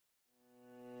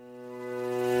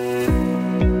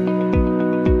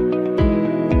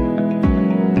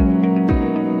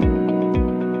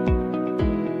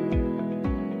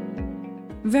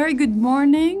very good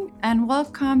morning and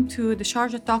welcome to the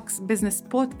Sharjah Talks Business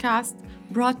Podcast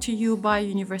brought to you by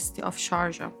University of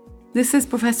Sharjah. This is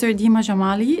Professor Dima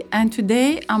Jamali, and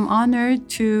today I'm honored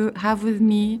to have with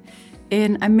me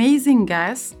an amazing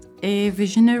guest, a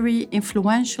visionary,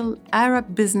 influential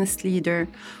Arab business leader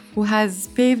who has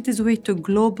paved his way to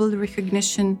global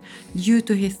recognition due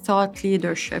to his thought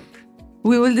leadership.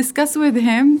 We will discuss with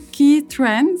him key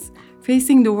trends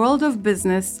facing the world of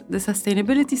business, the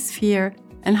sustainability sphere,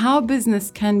 and how business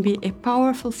can be a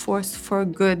powerful force for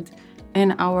good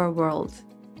in our world.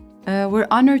 We're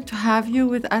honored to have you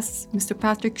with us, Mr.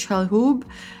 Patrick Chalhoub.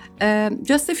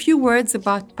 Just a few words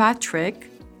about Patrick.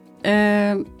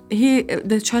 The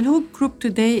Chalhoub Group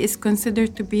today is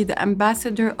considered to be the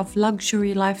ambassador of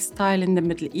luxury lifestyle in the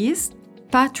Middle East.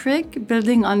 Patrick,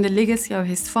 building on the legacy of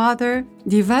his father,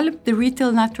 developed the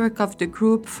retail network of the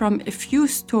group from a few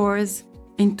stores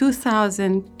in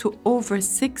 2000 to over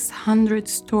 600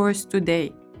 stores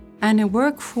today, and a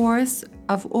workforce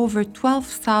of over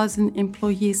 12,000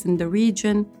 employees in the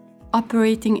region,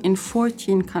 operating in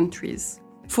 14 countries.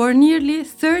 For nearly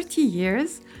 30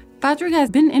 years, Patrick has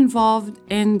been involved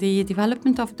in the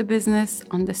development of the business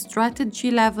on the strategy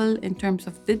level in terms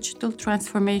of digital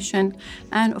transformation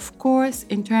and, of course,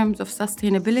 in terms of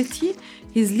sustainability.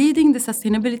 He's leading the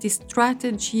sustainability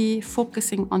strategy,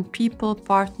 focusing on people,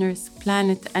 partners,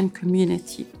 planet, and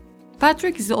community.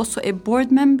 Patrick is also a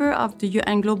board member of the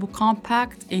UN Global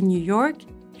Compact in New York.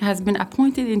 He has been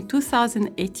appointed in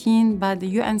 2018 by the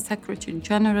UN Secretary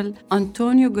General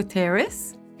Antonio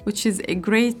Guterres, which is a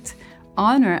great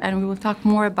honor, and we will talk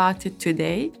more about it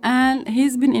today. And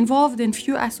he's been involved in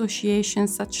few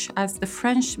associations such as the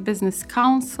French Business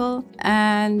Council,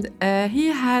 and he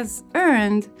has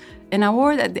earned an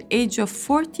award at the age of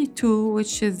 42,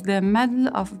 which is the Medal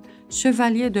of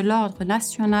Chevalier de l'Ordre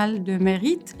National de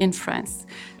Mérite in France.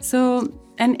 So,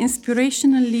 an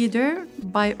inspirational leader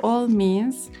by all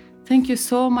means. Thank you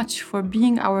so much for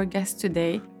being our guest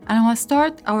today. And I want to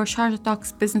start our Sharjah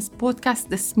Talks Business Podcast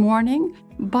this morning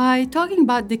by talking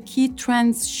about the key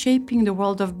trends shaping the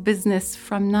world of business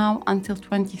from now until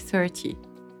 2030.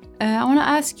 I want to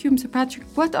ask you, Mr. Patrick,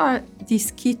 what are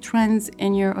these key trends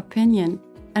in your opinion?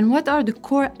 And what are the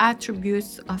core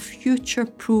attributes of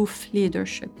future-proof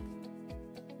leadership?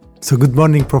 So good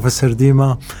morning, Professor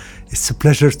Dima. It's a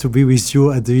pleasure to be with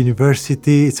you at the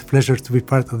university. It's a pleasure to be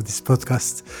part of this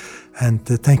podcast. And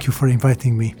thank you for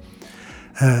inviting me.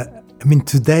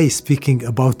 Today, speaking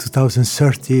about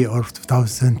 2030 or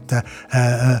 2000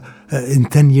 in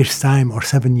 10 years' time or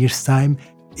 7 years' time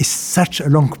is such a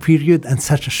long period and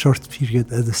such a short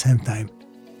period at the same time.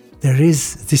 There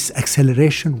is this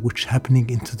acceleration which is happening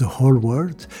into the whole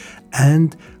world,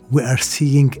 and we are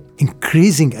seeing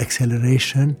increasing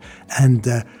acceleration and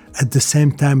at the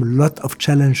same time, a lot of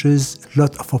challenges, a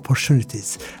lot of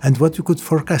opportunities. And what we could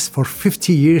forecast for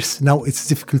 50 years, now it's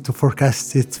difficult to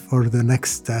forecast it for the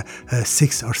next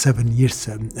 6 or 7 years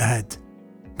ahead.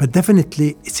 But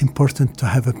definitely, it's important to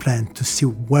have a plan to see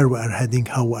where we are heading,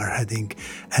 how we are heading,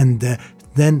 and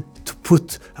then to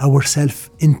put ourselves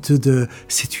into the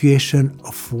situation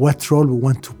of what role we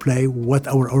want to play, what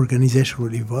our organization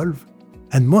will evolve.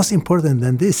 And most important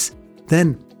than this,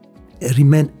 then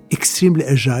remain extremely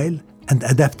agile and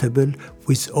adaptable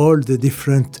with all the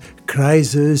different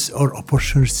crises or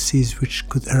opportunities which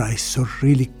could arise. So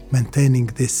really maintaining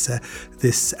this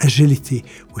agility,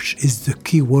 which is the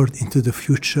key word into the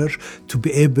future, to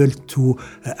be able to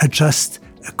adjust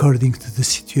according to the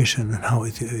situation and how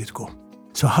it goes.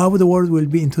 So how the world will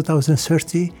be in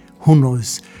 2030, who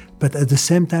knows? But at the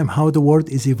same time, how the world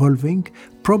is evolving,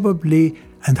 probably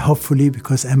and hopefully,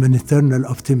 because I'm an eternal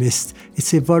optimist,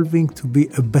 it's evolving to be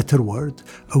a better world,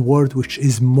 a world which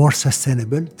is more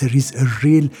sustainable. There is a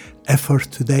real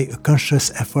effort today, a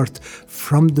conscious effort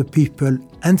from the people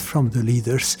and from the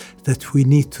leaders that we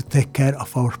need to take care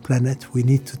of our planet, we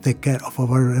need to take care of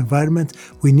our environment,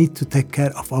 we need to take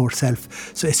care of ourselves.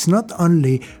 So it's not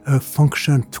only a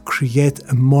function to create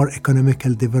a more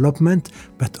economical development,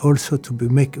 but also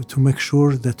to make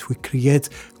sure that we create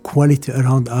quality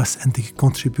around us and they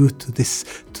contribute to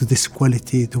this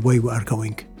quality the way we are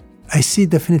going. I see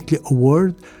definitely a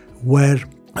world where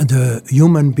the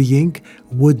human being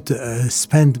would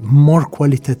spend more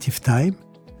qualitative time.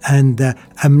 And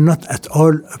I'm not at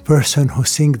all a person who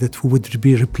thinks that we would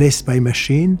be replaced by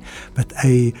machine, but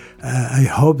I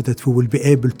hope that we will be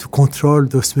able to control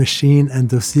those machines and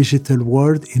those digital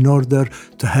world in order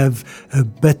to have a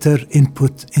better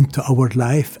input into our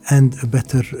life and a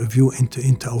better view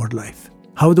into our life.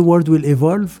 How the world will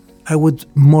evolve? I would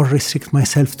more restrict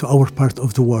myself to our part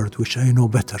of the world, which I know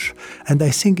better. And I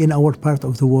think in our part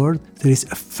of the world, there is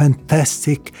a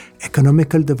fantastic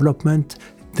economical development,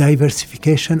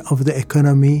 diversification of the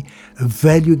economy,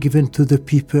 value given to the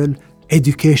people,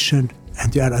 education,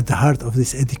 and we are at the heart of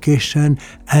this education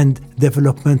and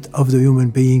development of the human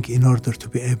being in order to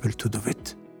be able to do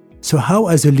it. So how,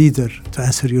 as a leader, to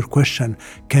answer your question,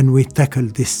 can we tackle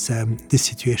this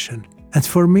situation? And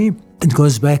for me, it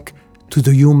goes back to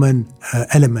the human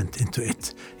element into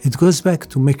it. It goes back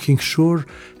to making sure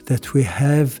that we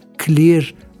have clear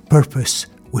purpose,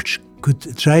 which could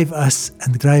drive us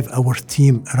and drive our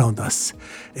team around us.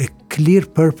 A clear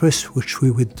purpose which we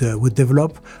would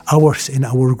develop. Ours in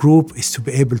our group is to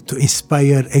be able to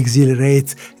inspire,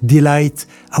 exhilarate, delight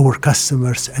our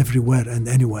customers everywhere and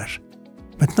anywhere.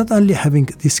 But not only having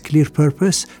this clear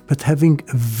purpose, but having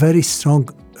very strong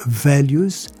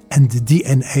values and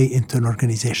DNA into an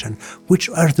organization, which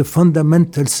are the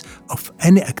fundamentals of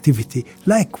any activity.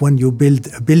 Like when you build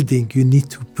a building, you need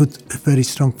to put a very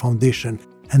strong foundation.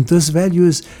 And those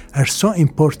values are so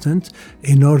important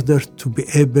in order to be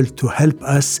able to help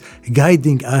us,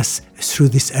 guiding us through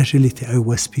this agility I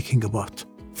was speaking about.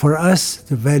 For us,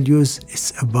 the values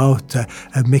is about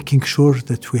making sure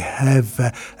that we have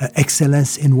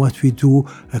excellence in what we do,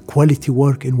 quality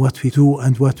work in what we do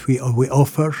and what we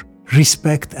offer,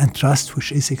 respect and trust,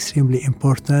 which is extremely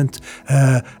important,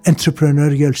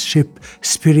 entrepreneurship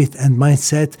spirit and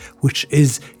mindset, which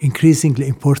is increasingly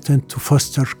important to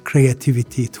foster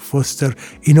creativity, to foster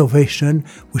innovation,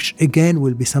 which again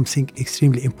will be something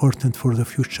extremely important for the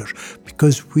future,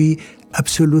 because we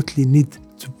absolutely need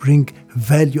to bring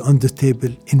value on the table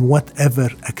in whatever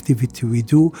activity we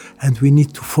do, and we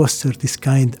need to foster this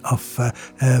kind of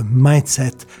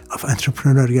mindset, of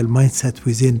entrepreneurial mindset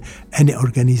within any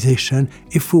organization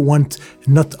if we want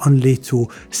not only to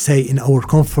stay in our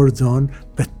comfort zone,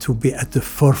 but to be at the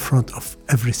forefront of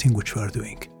everything which we are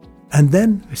doing. And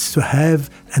then it's to have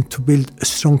and to build a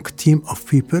strong team of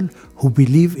people who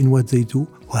believe in what they do,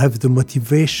 who have the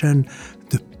motivation,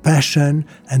 the passion,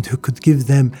 and who could give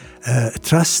them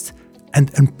trust and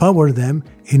empower them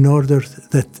in order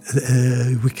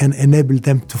that we can enable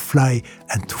them to fly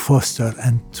and to foster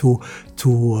and to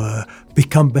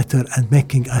become better and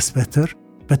making us better,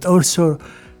 but also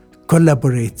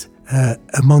collaborate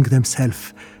among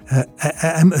themselves.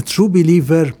 I'm a true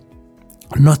believer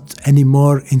not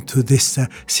anymore into this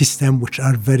system which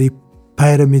are very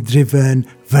pyramid-driven,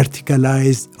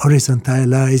 verticalized,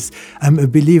 horizontalized. I'm a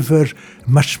believer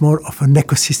much more of an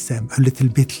ecosystem, a little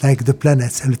bit like the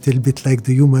planets, a little bit like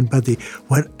the human body,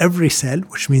 where every cell,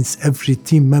 which means every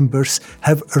team members,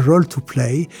 have a role to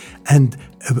play and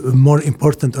more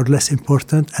important or less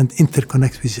important, and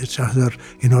interconnect with each other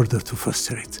in order to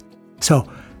foster it. So,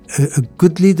 a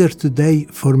good leader today,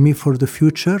 for me, for the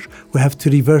future, we have to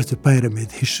reverse the pyramid.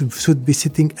 He should be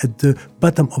sitting at the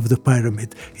bottom of the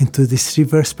pyramid, into this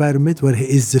reverse pyramid where he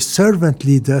is the servant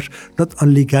leader, not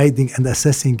only guiding and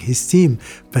assessing his team,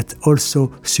 but also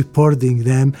supporting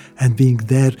them and being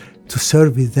there to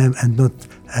service them and not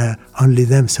only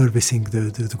them servicing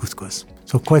the good cause.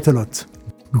 So quite a lot.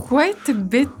 Quite a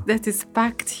bit that is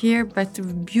packed here, but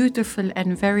beautiful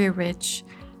and very rich.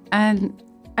 And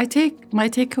my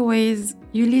takeaways,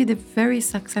 you lead a very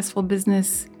successful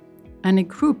business and a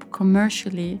group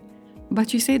commercially,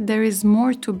 but you said there is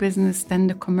more to business than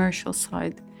the commercial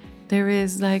side. There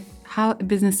is like how a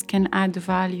business can add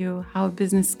value, how a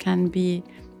business can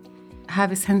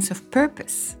have a sense of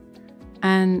purpose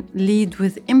and lead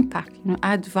with impact,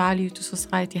 add value to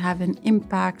society, have an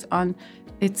impact on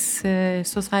its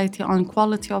society, on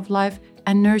quality of life,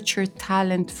 and nurture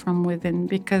talent from within,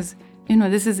 because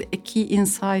this is a key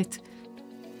insight.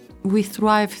 We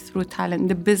thrive through talent.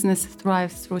 The business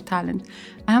thrives through talent.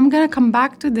 And I'm going to come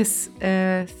back to this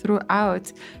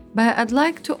throughout, but I'd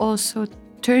like to also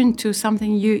turn to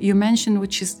something you mentioned,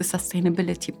 which is the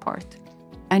sustainability part.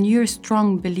 And you're a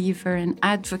strong believer and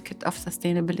advocate of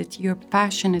sustainability. You're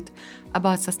passionate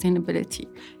about sustainability.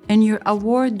 And your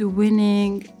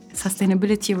award-winning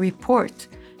sustainability report,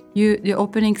 the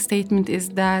opening statement is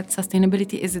that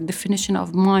sustainability is a definition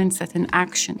of mindset and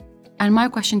action. And my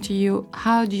question to you,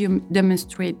 how do you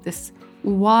demonstrate this?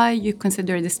 Why you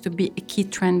consider this to be a key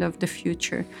trend of the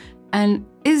future? And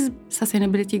is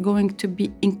sustainability going to be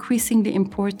increasingly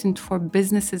important for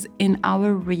businesses in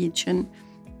our region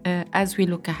as we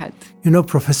look ahead?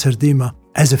 Professor Dima,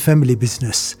 as a family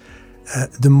business,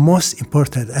 the most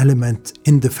important element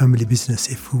in the family business,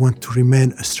 if we want to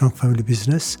remain a strong family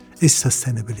business, is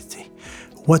sustainability.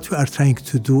 what we are trying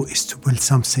to do is to build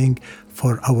something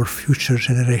for our future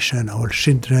generation, our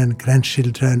children,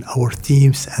 grandchildren, our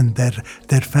teams and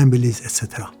their families,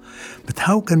 etc. But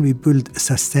how can we build a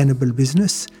sustainable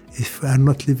business if we are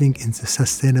not living in the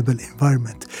sustainable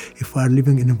environment? If we are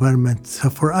living in an environment, so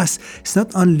for us, it's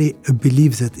not only a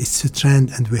belief that it's a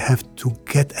trend and we have to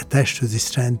get attached to this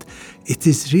trend. It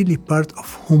is really part of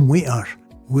whom we are.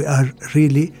 We are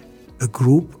really a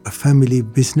group, a family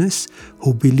business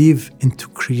who believe into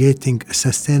creating a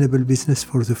sustainable business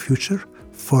for the future,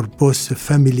 for both the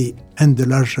family and the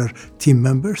larger team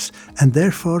members, and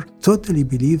therefore totally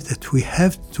believe that we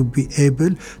have to be able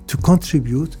to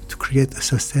contribute to create a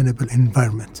sustainable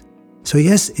environment. So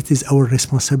yes, it is our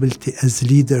responsibility as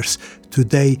leaders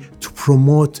today to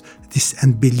promote this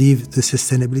and believe the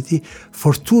sustainability.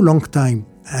 For too long time,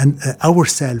 and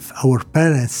ourselves, our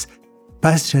parents,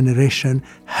 past generation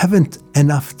haven't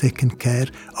enough taken care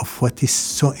of what is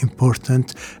so important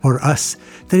for us.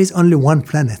 There is only one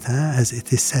planet, as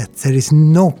it is said. There is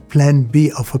no plan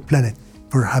B of a planet.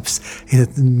 Perhaps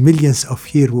in millions of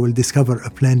years we will discover a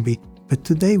plan B. But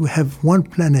today we have one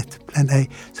planet, plan A.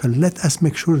 So let us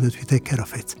make sure that we take care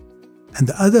of it. And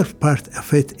the other part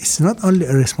of it is not only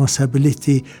a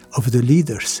responsibility of the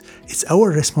leaders, it's our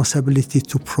responsibility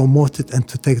to promote it and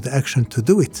to take the action to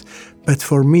do it. But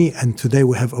for me, and today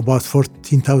we have about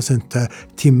 14,000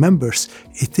 team members,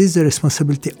 it is the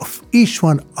responsibility of each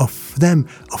one of them,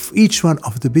 of each one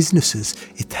of the businesses.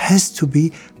 It has to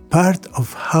be part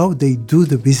of how they do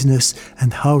the business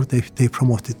and how they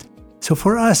promote it. So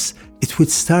for us, it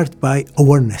would start by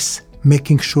awareness,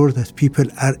 making sure that people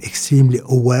are extremely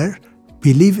aware,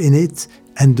 believe in it,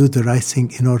 and do the right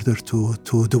thing in order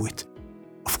to do it.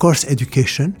 Of course,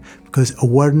 education, because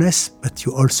awareness, but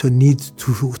you also need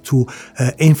to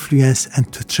influence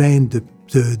and to train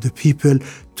the people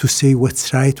to say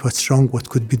what's right, what's wrong, what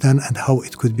could be done, and how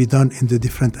it could be done in the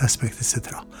different aspects,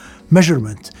 etc.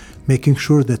 Measurement, making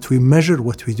sure that we measure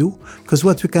what we do, because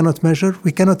what we cannot measure,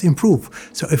 we cannot improve.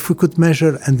 So if we could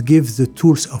measure and give the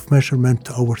tools of measurement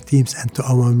to our teams and to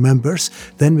our members,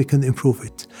 then we can improve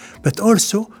it. But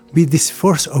also be this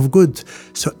force of good.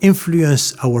 So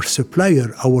influence our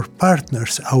supplier, our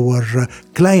partners, our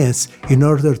clients in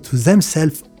order to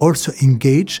themselves also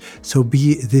engage. So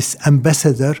be this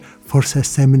ambassador for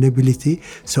sustainability.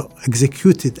 So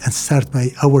execute it and start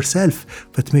by ourselves,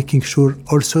 but making sure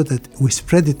also that we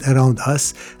spread it around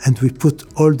us and we put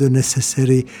all the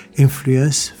necessary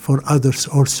influence for others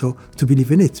also to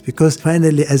believe in it. Because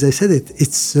finally, as I said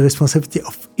it's the responsibility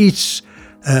of each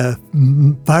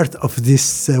part of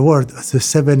this world,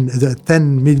 the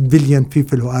 10 billion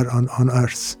people who are on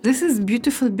Earth. This is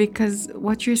beautiful because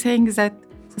what you're saying is that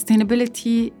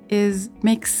sustainability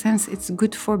makes sense. It's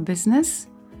good for business,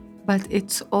 but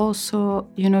it's also,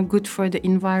 good for the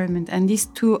environment. And these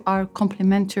two are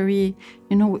complementary.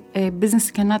 A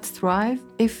business cannot thrive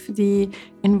if the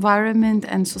environment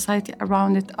and society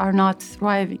around it are not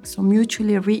thriving, so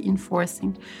mutually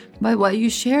reinforcing. But what you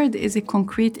shared is a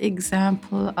concrete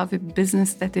example of a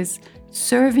business that is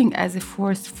serving as a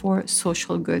force for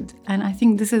social good. And I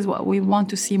think this is what we want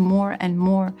to see more and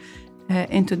more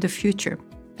into the future.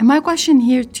 And my question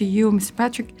here to you, Mr.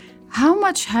 Patrick, how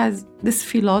much has this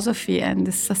philosophy and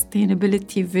this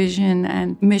sustainability vision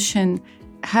and mission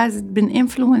has been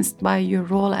influenced by your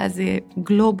role as a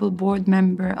global board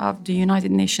member of the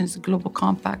United Nations Global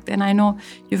Compact? And I know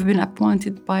you've been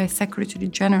appointed by Secretary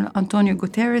General Antonio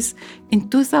Guterres in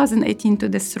 2018 to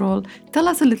this role. Tell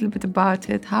us a little bit about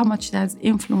it, how much it has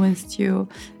influenced you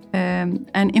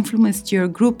and influenced your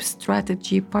group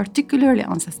strategy, particularly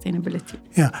on sustainability.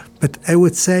 Yeah, but I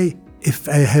would say if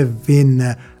I have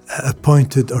been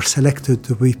appointed or selected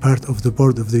to be part of the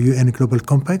board of the UN Global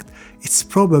Compact, it's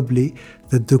probably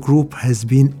that the group has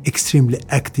been extremely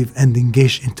active and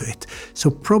engaged into it. So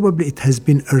probably it has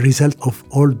been a result of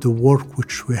all the work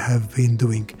which we have been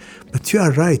doing. But you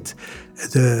are right.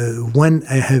 When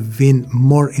I have been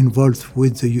more involved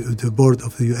with the board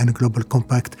of the UN Global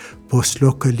Compact, both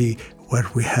locally, where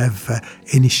we have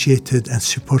initiated and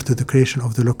supported the creation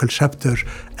of the local chapter,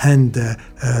 and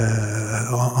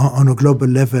on a global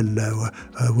level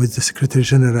with the Secretary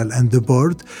General and the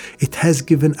board, it has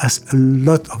given us a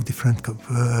lot of different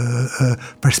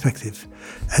perspectives.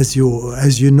 As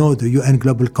you know, the UN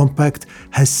Global Compact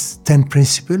has 10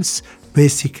 principles,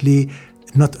 basically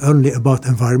not only about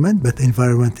environment, but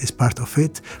environment is part of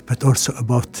it, but also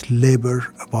about labor,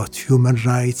 about human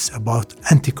rights, about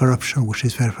anti-corruption, which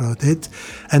is very about it,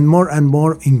 and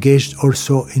more engaged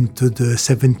also into the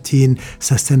 17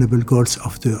 sustainable goals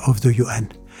of the UN.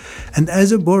 And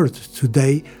as a board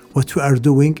today, what we are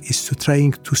doing is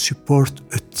trying to support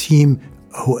a team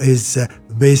who is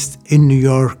based in New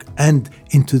York and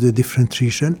into the different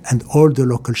region and all the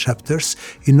local chapters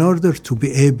in order to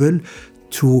be able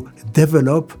to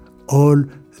develop all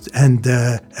and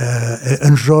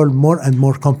enroll more and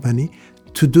more company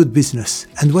to do business.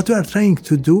 And what we are trying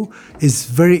to do is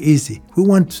very easy. We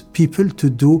want people to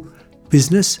do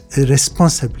business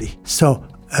responsibly. So,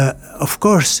 of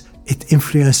course, it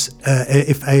influences,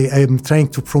 if I am trying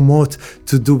to promote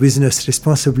to do business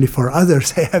responsibly for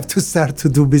others, I have to start to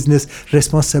do business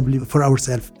responsibly for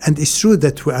ourselves. And it's true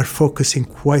that we are focusing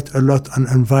quite a lot on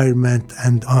environment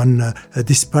and on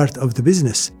this part of the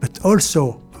business, but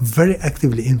also very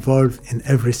actively involved in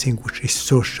everything which is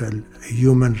social,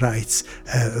 human rights,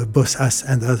 both us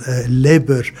and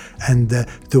labor, and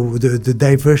the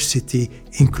diversity,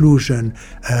 inclusion,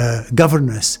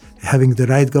 governance, having the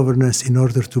right governance in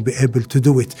order to be able to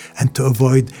do it and to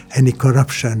avoid any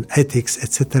corruption, ethics,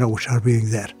 etc., which are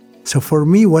being there. So for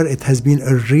me, where it has been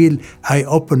a real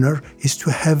eye-opener is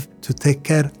to have to take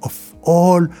care of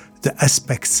all the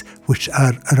aspects which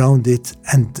are around it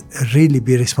and really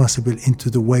be responsible into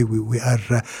the way we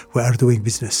are doing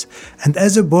business. And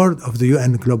as a board of the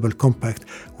UN Global Compact,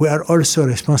 we are also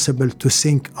responsible to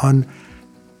think on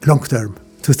long term,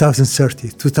 2030,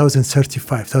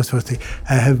 2035, 2040.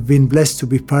 I have been blessed to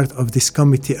be part of this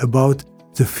committee about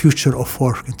the future of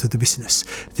work into the business.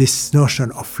 This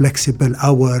notion of flexible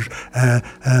hour,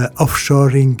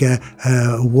 offshoring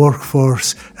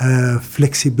workforce,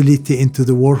 flexibility into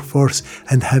the workforce,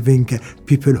 and having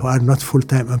people who are not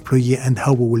full-time employee, and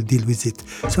how we will deal with it.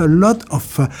 So a lot of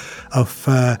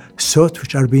thought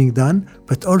which are being done,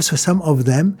 but also some of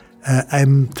them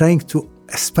I'm trying to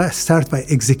start by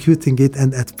executing it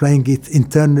and applying it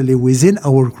internally within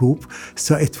our group,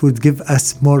 so it would give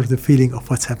us more the feeling of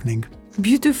what's happening.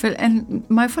 Beautiful. And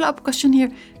my follow-up question here,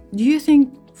 do you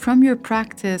think from your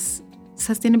practice,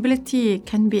 sustainability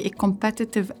can be a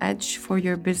competitive edge for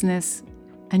your business?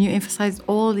 And you emphasize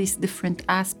all these different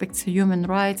aspects, human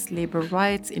rights, labor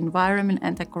rights, environment,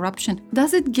 anti-corruption.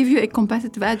 Does it give you a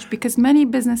competitive edge? Because many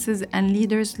businesses and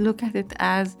leaders look at it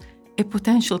as a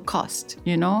potential cost,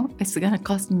 it's going to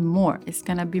cost me more. It's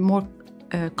going to be more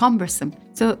cumbersome.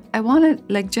 So I want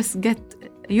to just get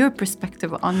your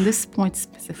perspective on this point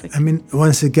specifically. I mean,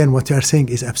 once again, what you are saying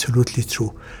is absolutely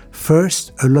true.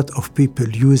 First, a lot of people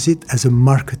use it as a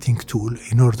marketing tool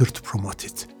in order to promote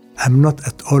it. I'm not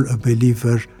at all a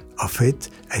believer of it.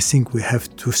 I think we have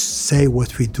to say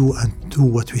what we do and do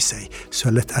what we say. So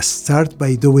let us start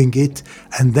by doing it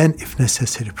and then, if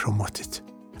necessary, promote it.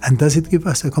 And does it give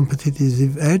us a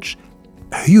competitive edge?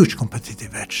 A huge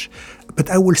competitive edge. But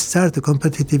I will start the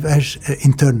competitive edge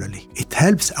internally. It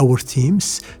helps our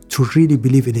teams to really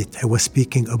believe in it. I was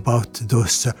speaking about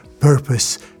those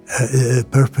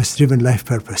purpose-driven life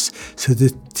purpose. So the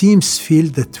teams feel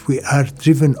that we are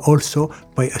driven also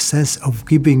by a sense of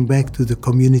giving back to the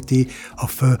community,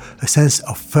 of a sense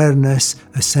of fairness,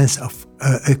 a sense of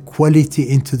equality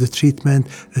into the treatment,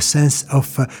 a sense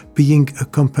of being a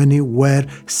company where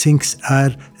things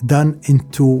are done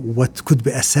into what could be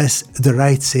assessed the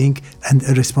right thing and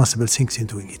a responsible things in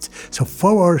doing it. So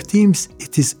for our teams,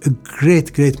 it is a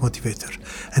great motivator.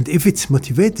 And if it's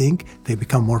motivating, they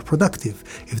become more productive.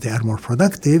 If they are more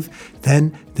productive,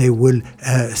 then they will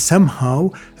somehow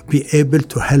be able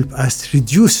to help us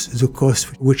reduce the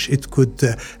cost which it could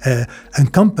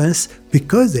encompass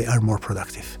because they are more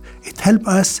productive. It helps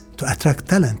us to attract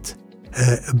talent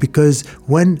because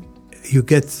when you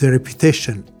get the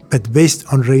reputation, but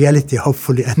based on reality,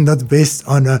 hopefully, and not based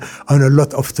on a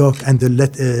lot of talk and a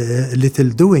little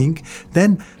doing,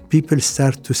 then people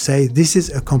start to say, this is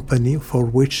a company for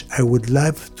which I would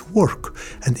love to work.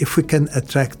 And if we can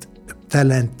attract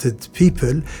talented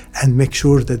people and make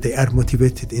sure that they are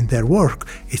motivated in their work,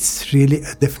 it's really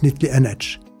definitely an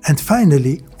edge. And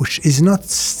finally, which is not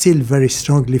still very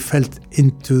strongly felt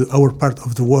into our part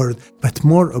of the world, but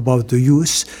more about the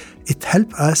use, it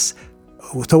helps us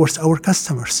towards our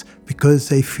customers because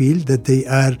they feel that they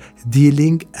are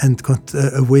dealing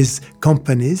with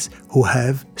companies who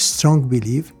have strong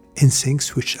belief in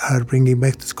things which are bringing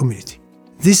back to the community.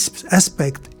 This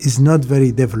aspect is not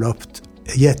very developed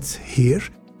yet here,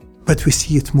 but we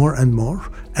see it more and more,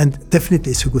 and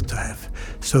definitely it's good to have.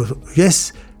 So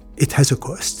yes, it has a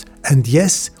cost, and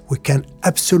yes, we can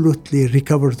absolutely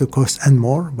recover the cost and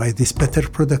more by this better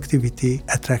productivity,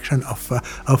 attraction of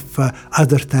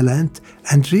other talent,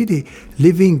 and really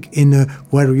living in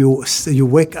where you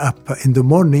wake up in the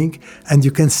morning and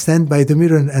you can stand by the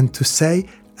mirror and to say,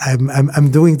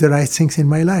 I'm doing the right things in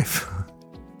my life.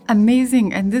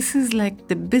 Amazing. And this is like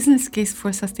the business case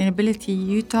for sustainability.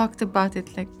 You talked about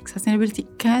it, like sustainability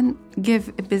can give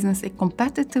a business a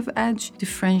competitive edge,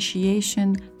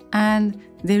 differentiation, and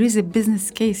there is a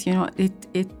business case.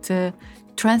 It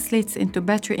translates into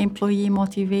better employee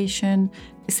motivation,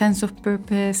 a sense of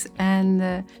purpose, and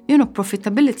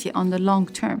profitability on the long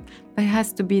term. But it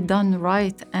has to be done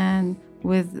right and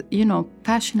with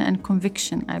passion and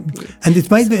conviction, I believe. And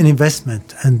it might be an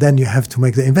investment, and then you have to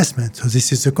make the investment. So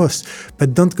this is a cost,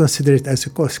 but don't consider it as a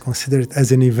cost. Consider it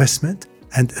as an investment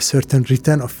and a certain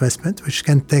return of investment, which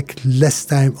can take less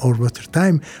time or more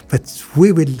time, but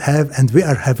we will have, and we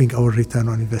are having our return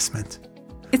on investment.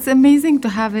 It's amazing to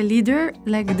have a leader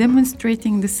like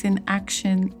demonstrating this in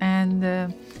action, and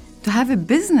to have a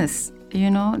business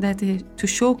to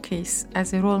showcase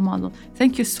as a role model.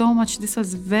 Thank you so much. This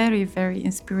was very, very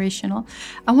inspirational.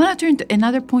 I want to turn to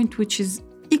another point which is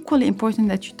equally important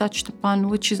that you touched upon,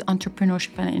 which is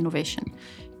entrepreneurship and innovation.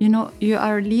 You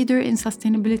are a leader in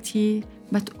sustainability,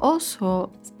 but also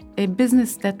a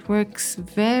business that works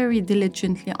very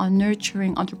diligently on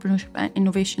nurturing entrepreneurship and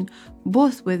innovation,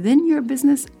 both within your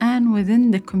business and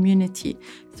within the community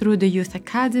through the Youth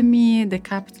Academy, the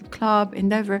Capital Club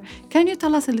endeavor. Can you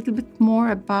tell us a little bit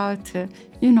more about,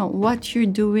 what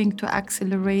you're doing to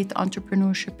accelerate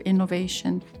entrepreneurship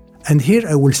innovation? And here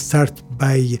I will start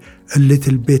by a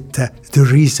little bit the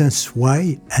reasons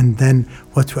why, and then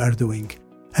what we are doing.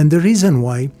 And the reason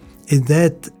why is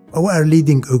that we are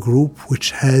leading a group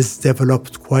which has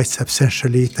developed quite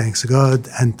substantially, thanks God,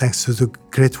 and thanks to the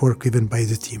great work given by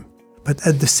the team. But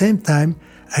at the same time,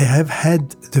 I have had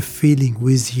the feeling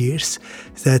with years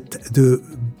that the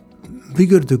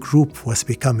bigger the group was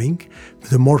becoming,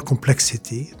 the more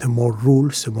complexity, the more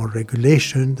rules, the more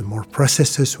regulation, the more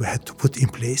processes we had to put in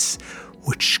place,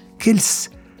 which kills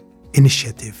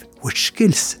initiative, which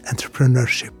kills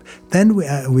entrepreneurship. Then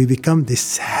we become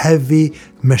this heavy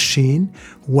machine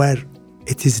where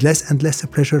it is less and less a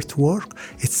pleasure to work.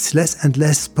 It's less and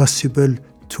less possible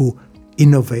to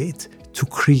innovate, to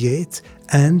create,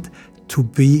 and to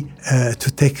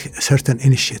take certain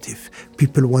initiative.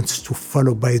 People want to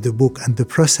follow by the book and the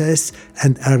process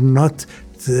and are not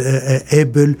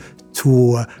able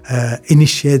to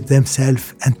initiate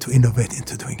themselves and to innovate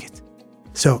into doing it.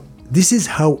 So this is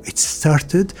how it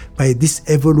started, by this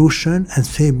evolution and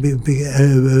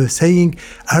saying,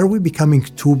 are we becoming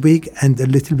too big and a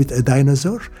little bit a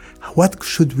dinosaur? What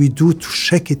should we do to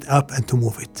shake it up and to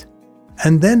move it?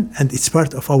 And it's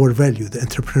part of our value, the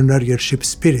entrepreneurship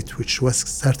spirit, which was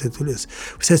started to lose.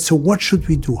 We said, so what should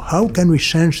we do? How can we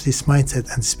change this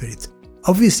mindset and spirit?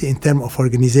 Obviously, in terms of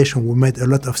organization, we made a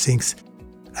lot of things.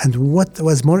 And what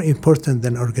was more important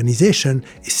than organization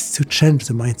is to change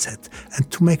the mindset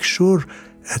and to make sure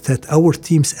that our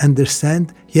teams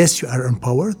understand, yes, you are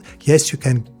empowered. Yes, you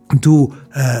can do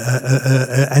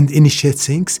and initiate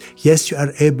things. Yes, you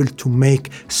are able to make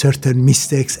certain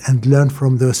mistakes and learn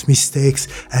from those mistakes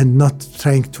and not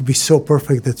trying to be so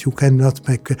perfect that you cannot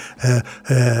make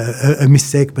a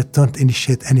mistake but don't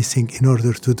initiate anything in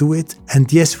order to do it.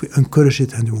 And yes, we encourage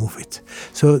it and move it.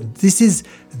 So this is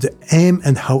the aim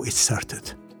and how it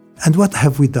started. And what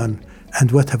have we done? And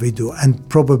what have we do? And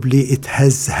probably it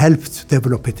has helped to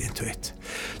develop it into it.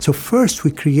 So first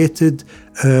we created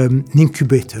an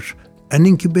incubator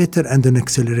and an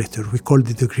accelerator. We called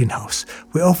it the greenhouse.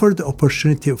 We offered the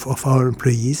opportunity of our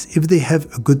employees, if they have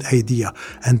a good idea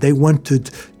and they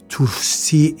wanted to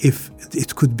see if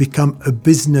it could become a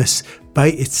business by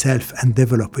itself and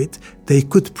develop it, they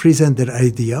could present their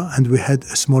idea, and we had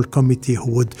a small committee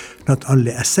who would not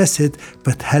only assess it,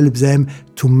 but help them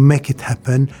to make it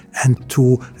happen and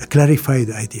to clarify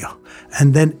the idea.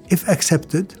 And then if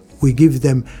accepted, we give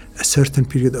them a certain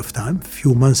period of time,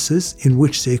 few months, in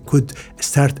which they could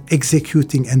start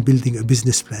executing and building a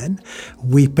business plan.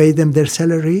 We pay them their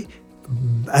salary,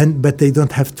 but they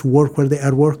don't have to work where they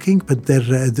are working, but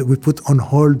we put on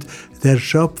hold their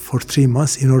job for 3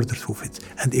 months in order to move it.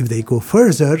 And if they go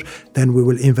further, then we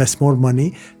will invest more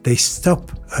money. They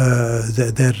stop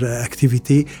their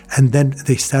activity, and then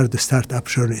they start the startup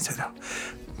journey, etc.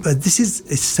 But this is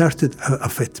it started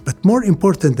of it. But more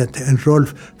important than to enroll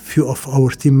few of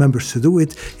our team members to do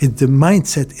it is the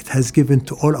mindset it has given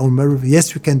to all our members.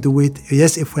 Yes, we can do it.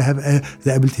 Yes, if we have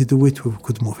the ability to do it, we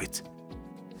could move it.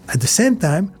 At the same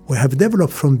time, we have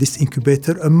developed from this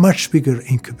incubator a much bigger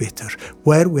incubator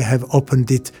where we have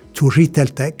opened it to retail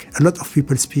tech. A lot of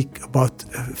people speak about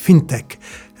fintech,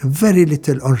 very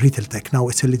little on retail tech. Now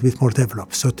it's a little bit more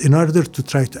developed. So in order to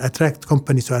try to attract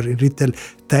companies who are in retail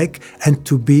tech and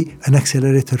to be an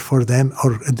accelerator for them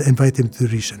or invite them to the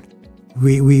region.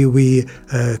 We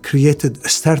created a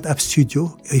startup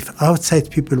studio. If outside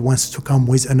people wants to come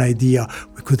with an idea,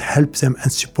 we could help them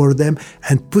and support them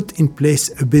and put in place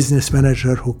a business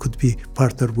manager who could be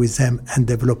partner with them and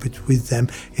develop it with them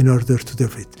in order to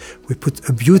develop it. We put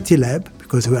a beauty lab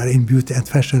because we are in beauty and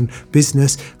fashion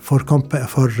business for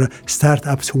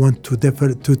startups who want to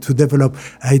develop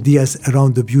ideas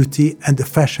around the beauty, and a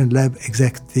fashion lab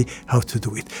exactly how to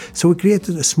do it. So we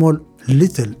created a small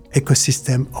little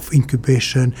ecosystem of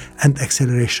incubation and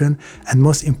acceleration, and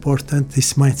most important,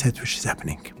 this mindset which is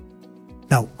happening.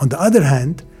 Now, on the other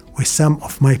hand, with some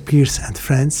of my peers and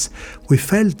friends, we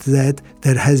felt that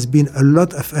there has been a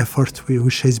lot of effort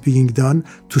which is being done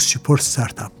to support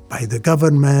startup by the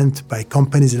government, by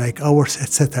companies like ours,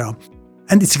 etc.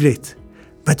 And it's great.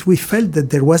 But we felt that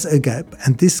there was a gap,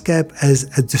 and this gap is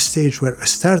at the stage where a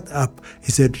startup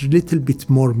is a little bit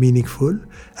more meaningful,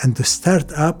 and the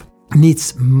startup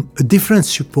needs a different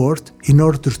support in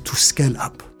order to scale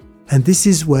up. And this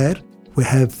is where we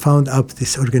have found out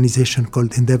this organization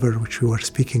called Endeavor, which we were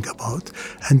speaking about.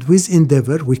 And with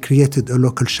Endeavor, we created a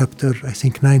local chapter, I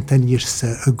think 9-10 years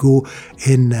ago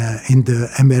in the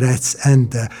Emirates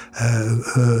and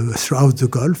throughout the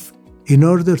Gulf, in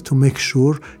order to make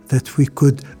sure that we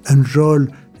could enroll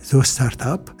those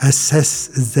startups, assess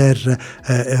their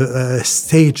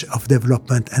stage of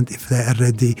development, and if they are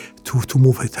ready to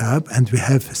move it up. And we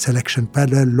have a selection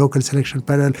panel, local selection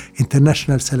panel,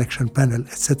 international selection panel,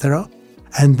 etc.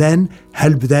 And then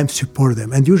help them, support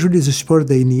them. And usually the support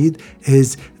they need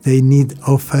is they need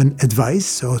often advice.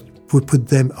 So we put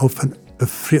them often a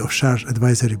free of charge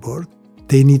advisory board.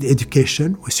 They need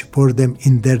education. We support them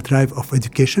in their drive of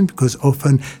education because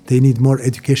often they need more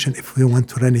education if we want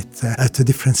to run it at a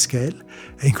different scale,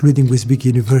 including with big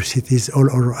universities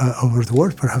all over the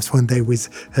world, perhaps one day with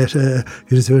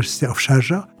University of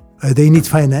Sharjah. They need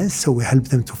finance, so we help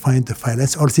them to find the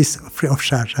finance. All this free of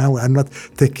charge. We are not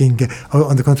taking,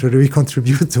 on the contrary, we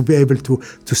contribute to be able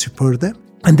to support them.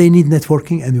 And they need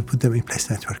networking, and we put them in place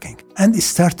networking. And it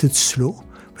started slow.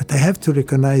 But I have to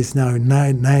recognize now,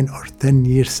 9 or 10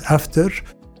 years after,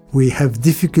 we have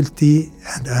difficulty,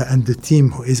 and the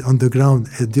team who is on the ground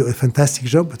do a fantastic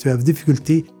job, but we have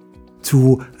difficulty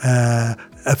to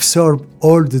absorb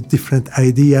all the different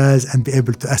ideas and be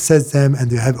able to assess them, and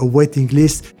we have a waiting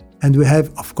list. And we have,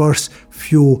 of course,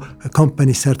 few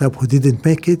company startup who didn't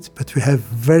make it, but we have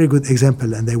very good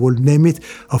example, and I will name it,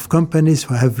 of companies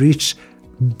who have reached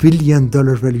billions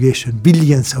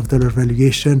of dollar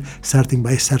valuation, starting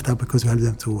by a startup because we help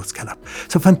them to scale up.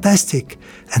 So fantastic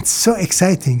and so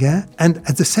exciting, eh? And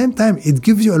at the same time, it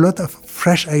gives you a lot of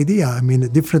fresh idea. I mean, a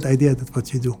different idea than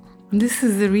what you do. This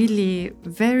is really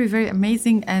very, very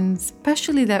amazing, and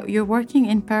especially that you're working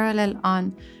in parallel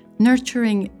on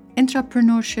nurturing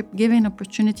entrepreneurship, giving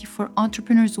opportunity for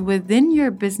entrepreneurs within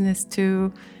your business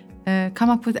to come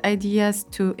up with ideas,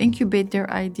 to incubate their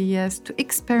ideas, to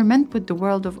experiment with the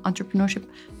world of entrepreneurship,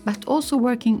 but also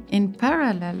working in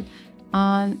parallel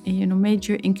on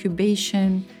major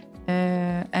incubation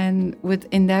and with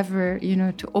Endeavor,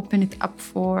 to open it up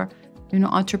for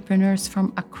entrepreneurs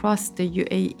from across the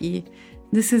UAE.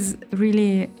 This is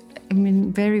really,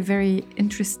 very, very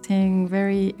interesting,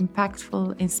 very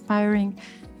impactful, inspiring.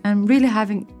 I'm really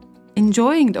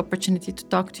enjoying the opportunity to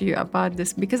talk to you about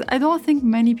this, because I don't think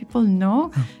many people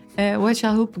know what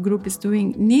Chalhoub Group is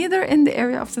doing, neither in the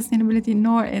area of sustainability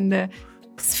nor in the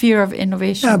sphere of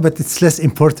innovation. Yeah, but it's less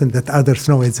important that others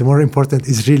know. It's more important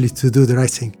is really to do the right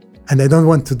thing. And I don't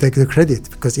want to take the credit,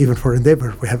 because even for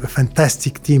Endeavor, we have a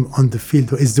fantastic team on the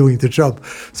field who is doing the job.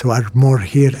 So I'm more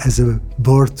here as a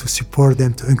board to support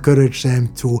them, to encourage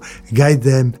them, to guide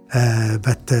them.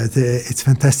 But it's a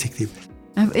fantastic team.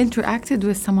 I've interacted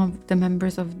with some of the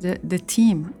members of the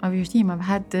team, of your team. I've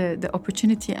had the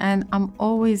opportunity, and I'm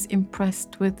always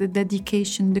impressed with the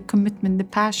dedication, the commitment, the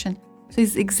passion. So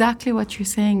it's exactly what you're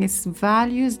saying. It's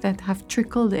values that have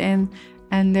trickled in,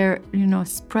 and they're,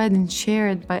 spread and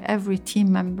shared by every team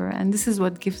member. And this is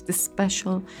what gives the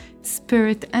special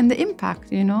spirit and the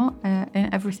impact, in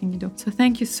everything you do. So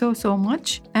thank you so, so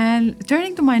much. And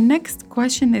turning to my next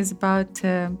question is about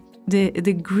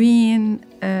the green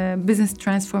business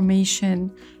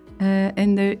transformation.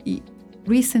 In the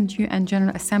recent UN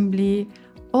General Assembly,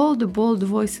 all the bold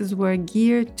voices were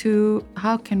geared to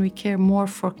how can we care more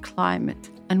for climate,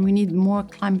 and we need more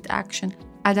climate action,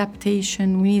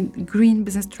 adaptation, we need green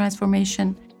business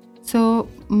transformation. So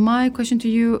my question to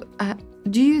you,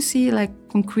 do you see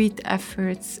concrete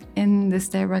efforts in this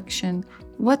direction?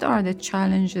 What are the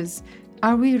challenges?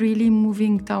 Are we really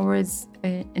moving towards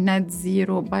net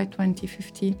zero by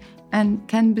 2050? And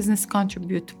can business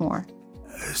contribute more?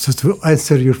 So to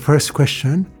answer your first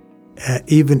question,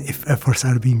 even if efforts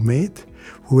are being made,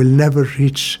 we will never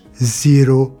reach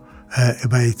zero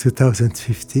by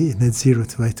 2050, net zero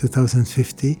by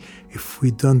 2050, if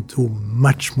we don't do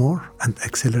much more and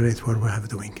accelerate what we are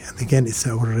doing. And again, it's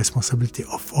our responsibility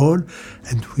of all,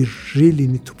 and we really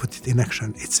need to put it in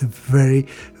action. It's a very,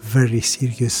 very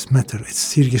serious matter. It's a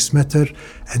serious matter,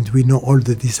 and we know all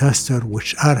the disasters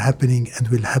which are happening and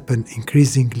will happen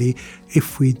increasingly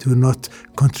if we do not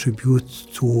contribute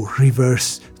to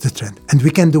reverse the trend. And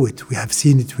we can do it. We have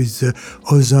seen it with the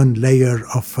ozone layer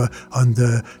of on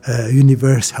the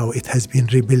universe, how it has been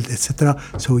rebuilt, etc.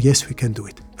 So yes, we can do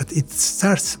it. But it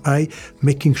starts by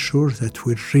making sure that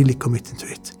we're really committed to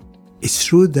it. It's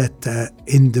true that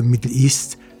in the Middle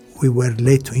East, we were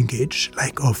late to engage,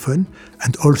 like often,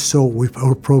 and also we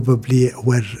probably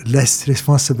were less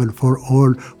responsible for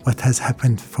all what has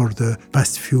happened for the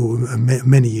past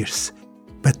many years.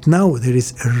 But now there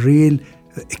is a real,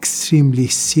 extremely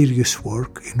serious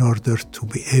work in order to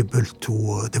be able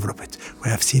to develop it. We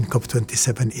have seen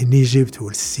COP27 in Egypt. We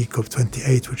will see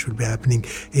COP28, which will be happening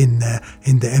in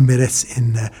the Emirates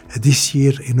in this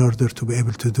year, in order to be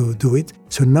able to do it.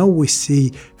 So now we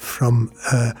see from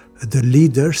the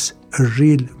leaders a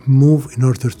real move in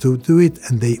order to do it,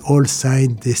 and they all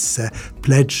signed this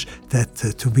pledge that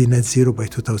to be net zero by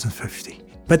 2050.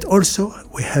 But also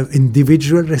we have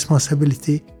individual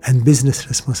responsibility and business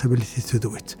responsibility to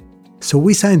do it. So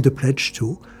we signed the pledge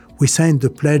too. We signed the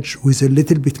pledge with a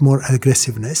little bit more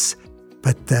aggressiveness,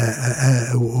 but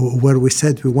where we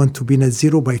said we want to be net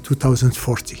zero by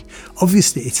 2040.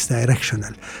 Obviously, it's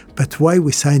directional. But why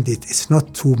we signed it? It's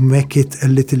not to make it a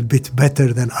little bit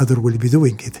better than others will be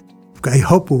doing it. I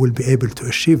hope we will be able to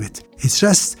achieve it. It's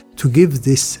just to give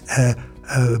this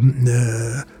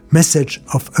message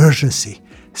of urgency.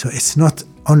 So it's not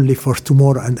only for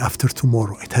tomorrow and after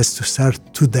tomorrow. It has to start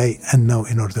today and now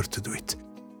in order to do it.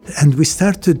 And we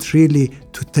started really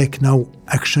to take now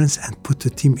actions and put a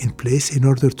team in place in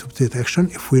order to take action.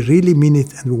 If we really mean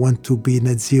it and we want to be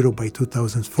net zero by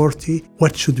 2040,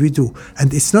 what should we do?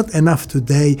 And it's not enough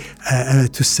today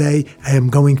to say I am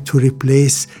going to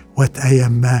replace what I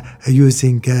am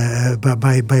using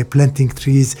by planting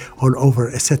trees all over,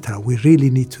 etc. We really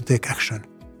need to take action.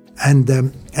 And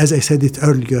as I said it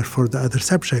earlier for the other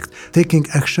subject, taking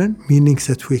action meaning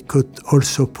that we could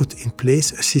also put in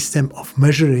place a system of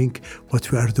measuring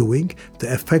what we are doing,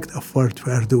 the effect of what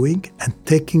we are doing, and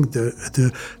taking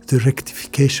the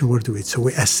rectification we're doing. So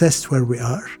we assessed where we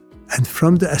are, and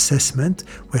from the assessment,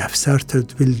 we have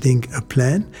started building a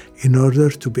plan in order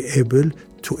to be able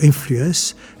to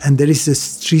influence. And there is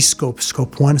this three scopes: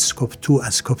 scope 1, scope 2,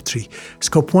 and scope 3.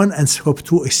 Scope 1 and scope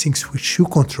 2 is things which you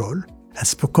control. And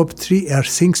scope 3 are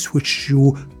things which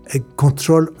you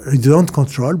don't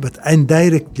control, but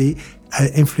indirectly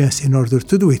influence in order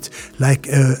to do it, like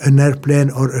an airplane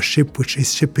or a ship which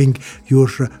is shipping your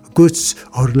goods,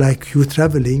 or like you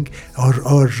traveling,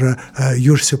 or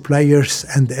your suppliers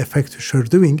and the effect which you're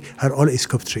doing are all in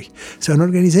scope 3. So an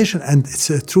organization, and it's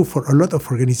true for a lot of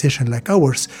organizations like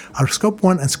ours, our scope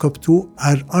 1 and scope 2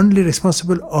 are only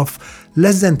responsible of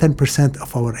less than 10%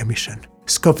 of our emission.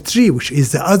 Scope 3, which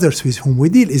is the others with whom we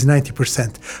deal, is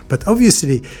 90%. But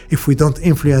obviously, if we don't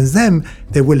influence them,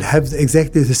 they will have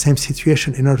exactly the same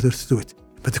situation in order to do it.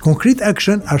 But the concrete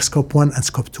action are scope 1 and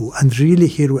scope 2. And really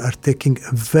here we are taking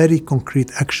a very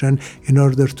concrete action in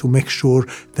order to make sure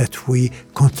that we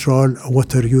control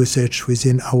water usage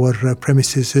within our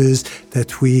premises,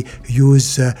 that we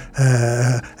use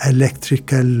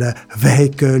electrical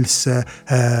vehicles.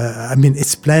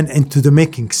 It's planned into the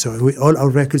making. So all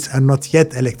our vehicles are not yet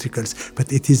electricals,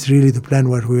 but it is really the plan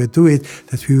where we will do it,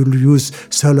 that we will use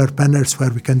solar panels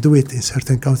where we can do it. In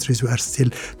certain countries, we are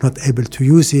still not able to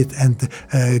use it, and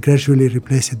gradually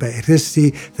replace it by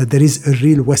electricity, that there is a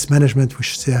real waste management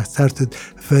which started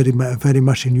very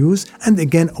much in use, and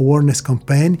again awareness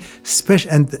campaign,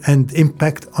 and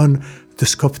impact on the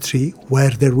scope 3, where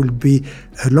there will be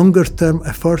a longer term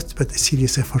effort but a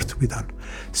serious effort to be done.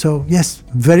 So yes,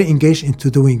 very engaged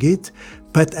into doing it,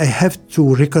 but I have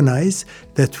to recognize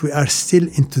that we are still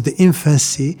into the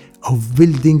infancy of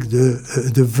building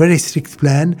the very strict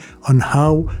plan on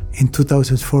how in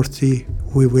 2040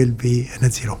 we will be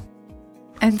net zero.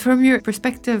 And from your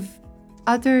perspective,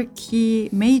 other key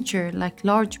major, like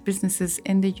large businesses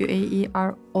in the UAE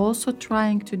are also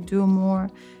trying to do more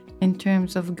in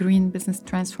terms of green business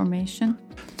transformation?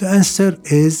 The answer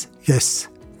is yes,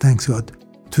 thanks God.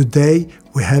 Today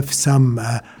we have some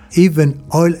even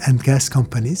oil and gas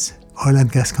companies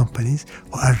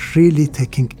who are really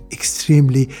taking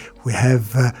extremely, we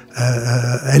have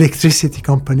electricity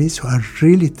companies who are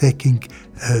really taking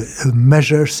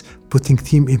measures, putting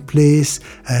team in place,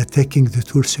 taking the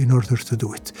tools in order to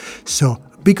do it. So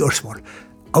big or small.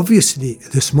 Obviously,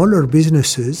 the smaller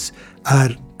businesses are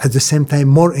at the same time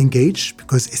more engaged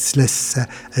because it's less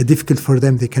difficult for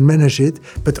them. They can manage it,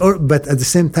 but at the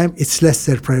same time, it's less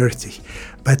their priority.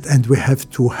 And we have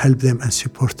to help them and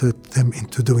support them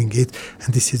into doing it.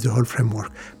 And this is the whole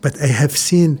framework. But I have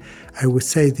seen, I would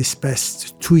say, this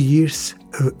past 2 years,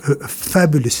 a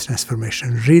fabulous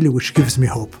transformation, really, which gives me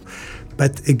hope.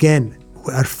 But again,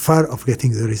 we are far off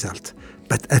getting the result.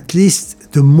 But at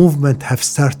least the movement have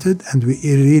started, and we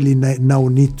really now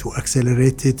need to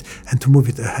accelerate it and to move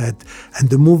it ahead. And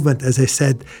the movement, as I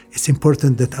said, it's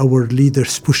important that our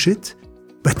leaders push it,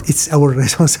 but it's our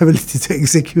responsibility to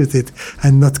execute it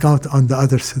and not count on the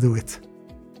others to do it.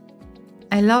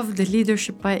 I love the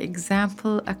leadership by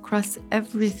example across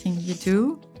everything you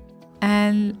do.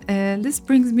 And this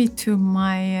brings me to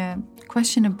my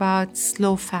question about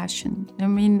slow fashion. I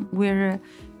mean, we're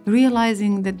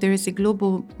realizing that there is a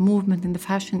global movement in the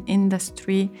fashion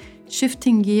industry,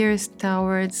 shifting gears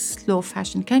towards slow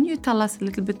fashion. Can you tell us a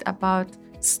little bit about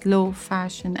slow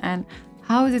fashion and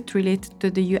how is it related to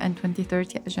the UN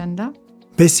 2030 agenda?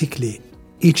 Basically,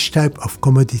 each type of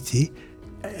commodity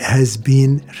has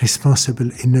been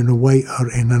responsible in a way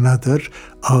or in another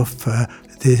of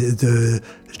the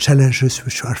challenges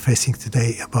which we are facing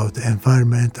today about the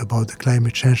environment, about the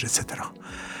climate change, etc.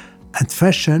 And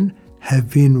fashion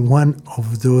have been one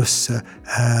of those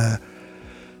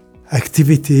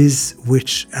activities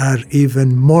which are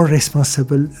even more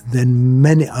responsible than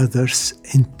many others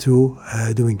into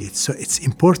doing it. So it's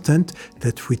important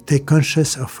that we take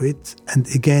conscious of it. And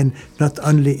again, not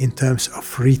only in terms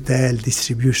of retail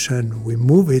distribution, we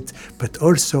move it, but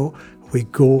also we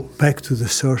go back to the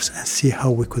source and see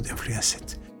how we could influence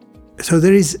it. So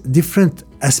there is different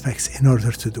aspects in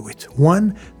order to do it.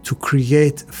 One, to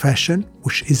create fashion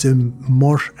which is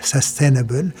more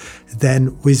sustainable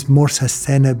than with more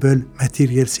sustainable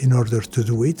materials in order to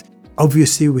do it.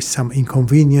 Obviously with some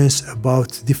inconvenience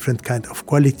about different kind of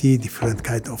quality, different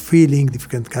kind of feeling,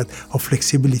 different kind of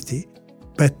flexibility.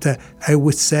 But I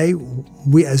would say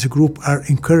we as a group are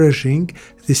encouraging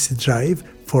this drive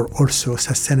for also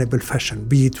sustainable fashion,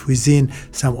 be it within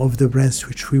some of the brands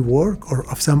which we work or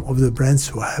of some of the brands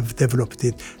who have developed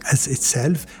it as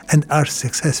itself and are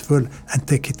successful and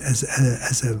take it as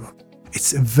a.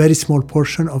 It's a very small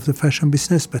portion of the fashion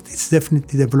business, but it's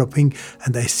definitely developing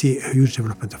and I see a huge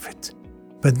development of it.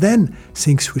 But then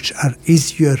things which are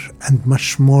easier and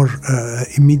much more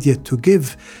immediate to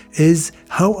give is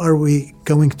how are we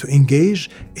going to engage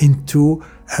into,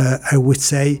 I would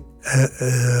say,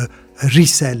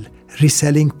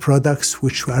 reselling products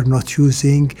which we are not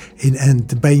using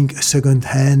and buying a second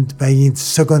hand, buying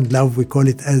second love, we call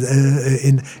it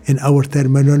in our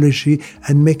terminology,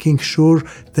 and making sure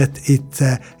that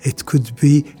it could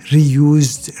be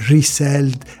reused,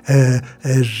 resold,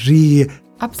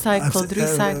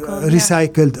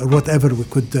 recycled, or whatever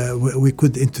we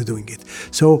could into doing it.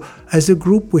 So as a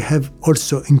group, we have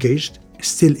also engaged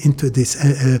still into this,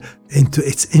 into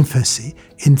its infancy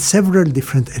in several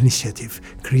different initiatives,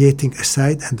 creating a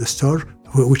site and a store,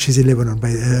 which is in Lebanon, by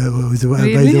the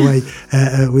way,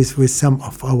 with some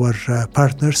of our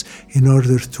partners, in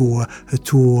order to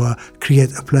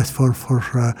create a platform for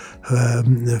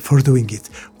doing it.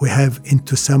 We have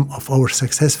into some of our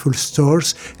successful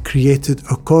stores created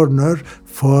a corner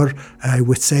for, I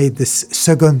would say, this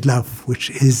second love, which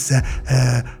is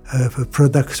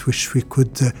products which we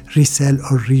could resell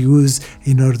or reuse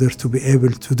in order to be able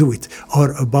to do it.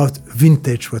 Or about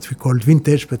vintage, what we call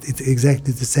vintage, but it's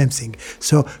exactly the same thing.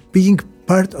 So being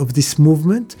part of this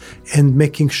movement and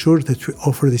making sure that we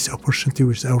offer this opportunity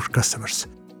with our customers.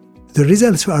 The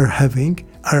results we are having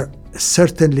are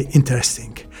certainly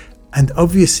interesting. And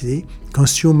obviously,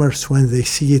 consumers, when they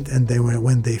see it and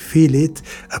when they feel it,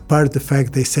 apart the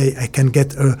fact they say, I can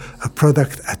get a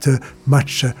product at a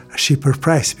much cheaper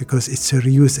price because it's a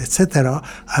reuse, etc.,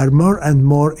 are more and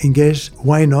more engaged.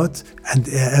 Why not? And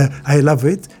I love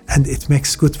it, and it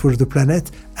makes good for the planet,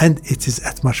 and it is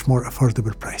at much more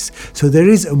affordable price. So there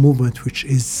is a movement which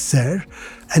is there,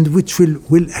 and which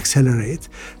will accelerate.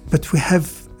 But we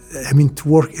have to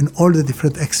work in all the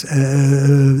different,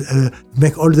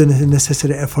 make all the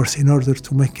necessary efforts in order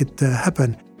to make it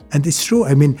happen. And it's true,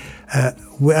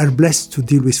 we are blessed to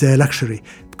deal with the luxury,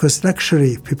 because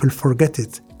luxury, people forget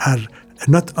it, are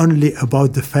not only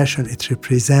about the fashion it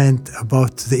represents,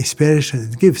 about the inspiration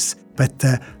it gives, but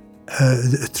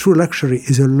true luxury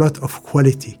is a lot of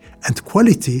quality. And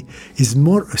quality is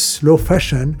more a slow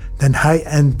fashion than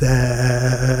high-end,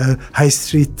 high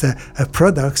street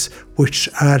products, which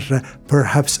are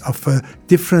perhaps of a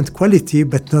different quality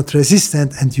but not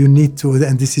resistant. And you need to,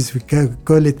 and this is, we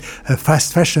call it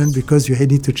fast fashion, because you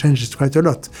need to change it quite a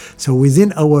lot. So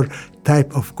within our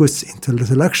type of goods into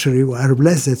the luxury, we are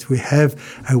blessed that we have,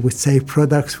 I would say,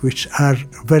 products which are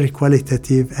very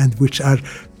qualitative and which are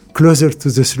closer to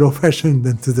the slow fashion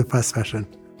than to the fast fashion.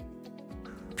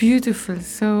 Beautiful.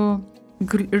 So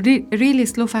really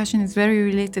slow fashion is very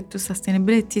related to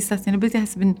sustainability. Sustainability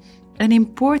has been an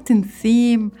important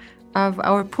theme of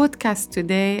our podcast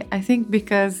today, I think,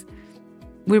 because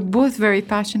we're both very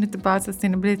passionate about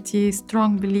sustainability,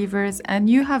 strong believers, and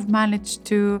you have managed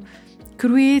to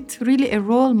create really a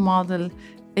role model,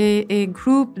 a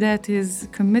group that is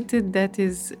committed, that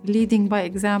is leading by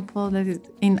example, that is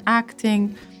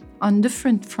enacting on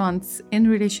different fronts in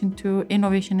relation to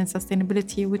innovation and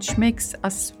sustainability, which makes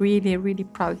us really, really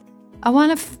proud. I want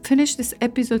to finish this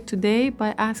episode today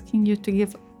by asking you to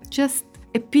give just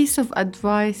a piece of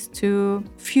advice to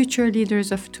future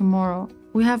leaders of tomorrow.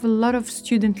 We have a lot of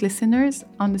student listeners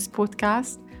on this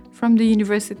podcast from the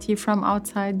university, from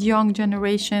outside, young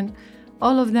generation,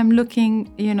 all of them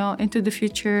looking, into the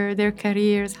future, their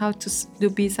careers, how to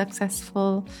be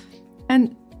successful.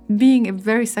 And being a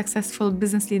very successful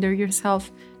business leader yourself,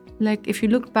 like if you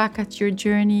look back at your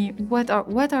journey, what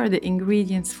are the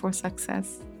ingredients for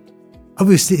success?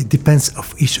 Obviously, it depends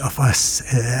of each of us,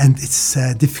 and it's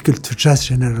difficult to just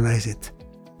generalize it.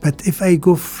 But if I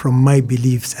go from my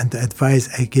beliefs and the advice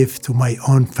I give to my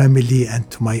own family and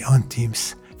to my own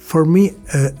teams, for me,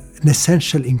 an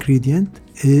essential ingredient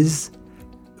is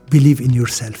believe in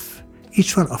yourself.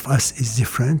 Each one of us is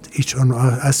different. Each one of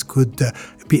us could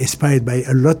be inspired by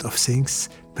a lot of things,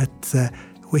 but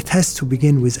it has to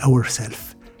begin with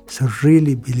ourselves. So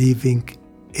really believing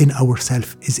in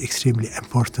ourselves is extremely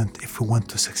important if we want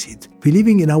to succeed.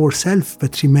 Believing in ourselves,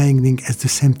 but remaining at the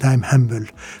same time humble.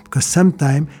 Because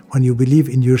sometimes when you believe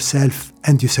in yourself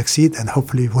and you succeed, and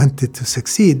hopefully you wanted to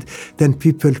succeed, then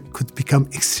people could become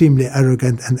extremely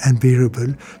arrogant and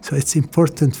unbearable. So it's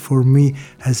important for me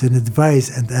as an advice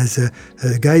and as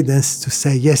a guidance to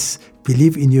say, yes,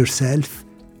 believe in yourself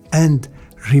and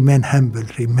remain humble,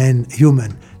 remain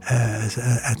human,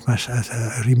 as much as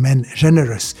remain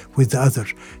generous with the other.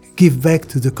 Give back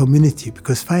to the community,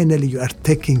 because finally you are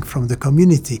taking from the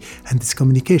community and this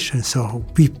communication. So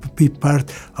be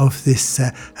part of this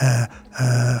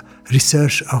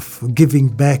research of giving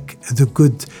back the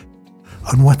good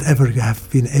on whatever you have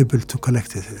been able to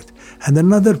collect it. And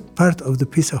another part of the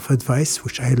piece of advice,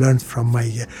 which I learned from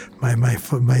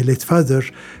my late father,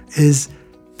 is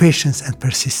patience and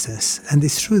persistence. And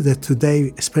it's true that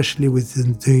today, especially with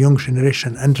the young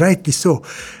generation, and rightly so,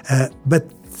 but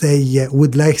they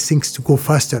would like things to go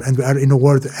faster. And we are in a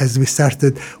world, as we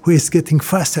started, who is getting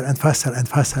faster and faster and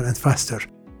faster and faster.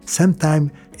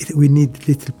 Sometimes we need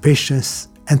little patience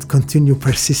and continue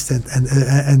persistent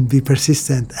and be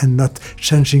persistent and not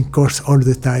changing course all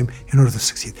the time in order to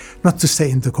succeed. Not to stay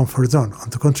in the comfort zone, on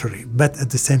the contrary, but at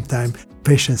the same time,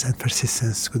 patience and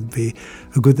persistence could be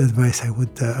a good advice I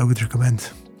would recommend.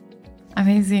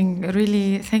 Amazing.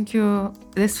 Really, thank you.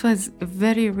 This was a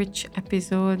very rich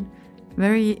episode,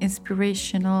 very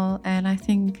inspirational. And I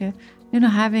think,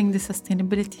 having the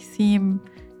sustainability theme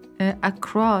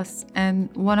across, and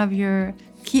one of your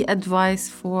key advice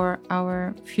for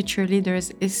our future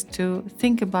leaders is to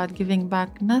think about giving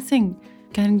back. Nothing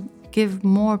can give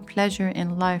more pleasure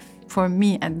in life for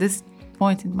me at this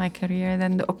point in my career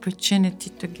than the opportunity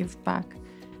to give back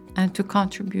and to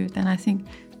contribute. And I think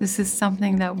this is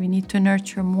something that we need to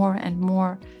nurture more and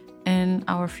more in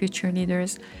our future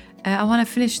leaders. I want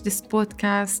to finish this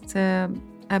podcast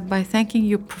by thanking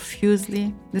you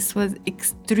profusely. This was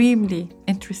extremely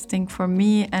interesting for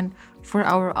me and for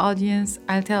our audience.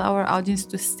 I'll tell our audience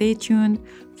to stay tuned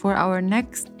for our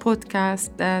next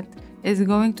podcast that is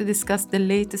going to discuss the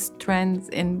latest trends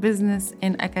in business,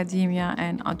 in academia,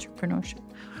 and entrepreneurship.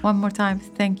 One more time,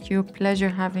 thank you. Pleasure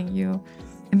having you.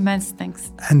 Immense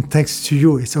thanks. And thanks to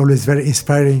you. It's always very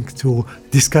inspiring to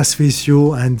discuss with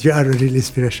you, and you are a real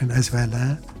inspiration as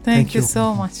well. Thank you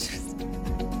so much.